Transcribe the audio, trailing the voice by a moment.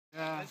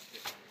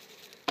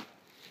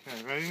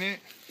Okay, ready, Nate?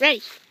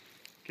 Ready.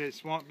 Okay,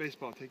 swamp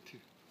baseball, take 2.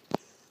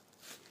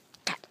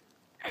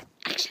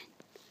 Action.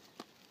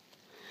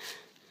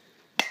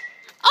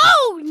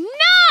 Oh,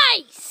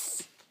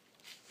 nice!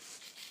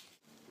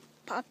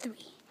 Pot 3.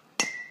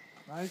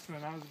 Nice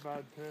one, that was a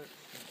bad pitch.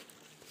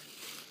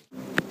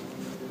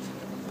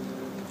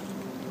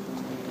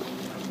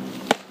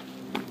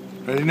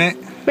 Ready, Nate?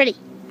 Ready.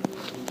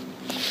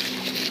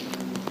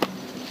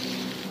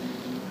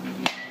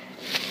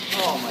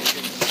 Oh my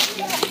goodness.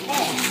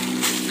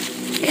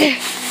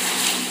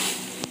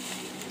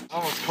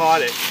 Almost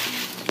caught it.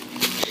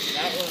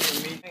 That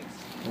was me.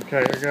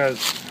 Okay, here goes.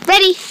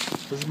 Ready.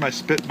 This is my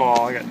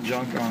spitball. I got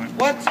junk on it.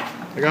 What?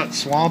 I got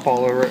swamp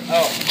all over it.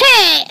 Oh.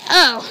 Hey!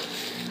 Oh.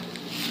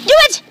 Do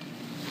it!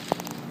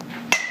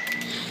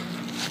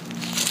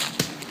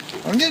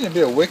 I'm getting to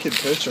be a wicked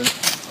pitcher.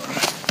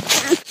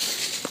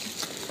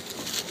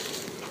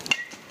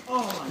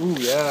 Oh. Ooh,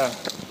 yeah.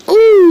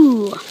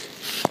 Ooh.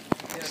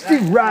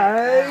 Yeah,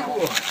 Right.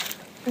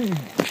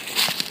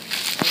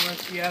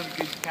 unless you have a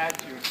good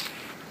catcher.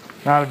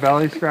 Not a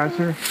belly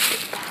scratcher.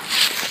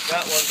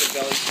 That was a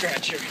belly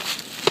scratcher.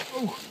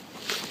 Oh.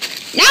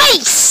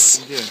 Nice!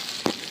 You did.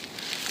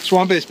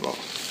 Swamp baseball.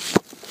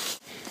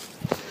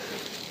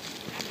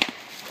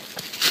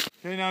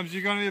 Okay, Nubs,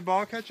 you gonna be a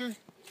ball catcher?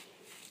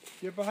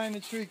 Get behind the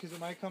tree because it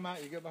might come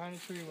out. You get behind the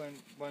tree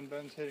when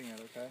Ben's hitting it,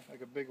 okay?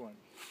 Like a big one.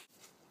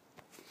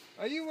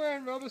 Are you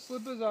wearing rubber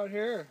slippers out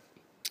here?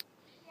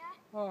 Yeah.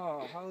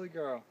 Oh, Holly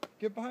girl.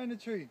 Get behind the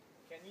tree.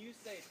 Can you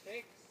say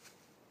 6?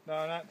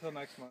 No, not until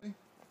next month.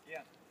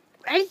 Yeah.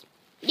 Ready?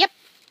 Yep.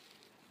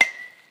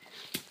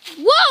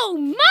 Whoa,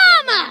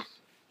 mama!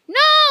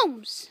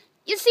 Gnomes!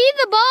 You see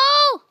the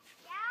ball?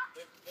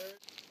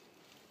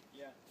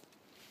 Yeah.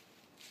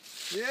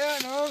 Yeah,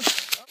 no.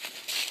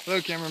 Hello,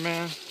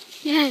 cameraman.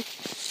 Yeah.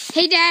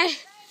 Hey, Dad.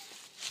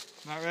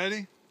 Not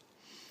ready?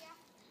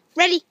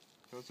 Ready.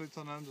 Go wait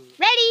till Nubs is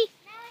Ready.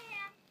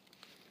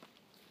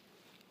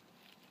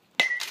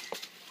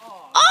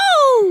 Oh.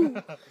 Oh!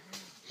 That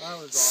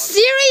was awesome.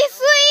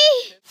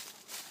 Seriously?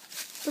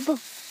 Boom,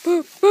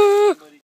 boom, boom.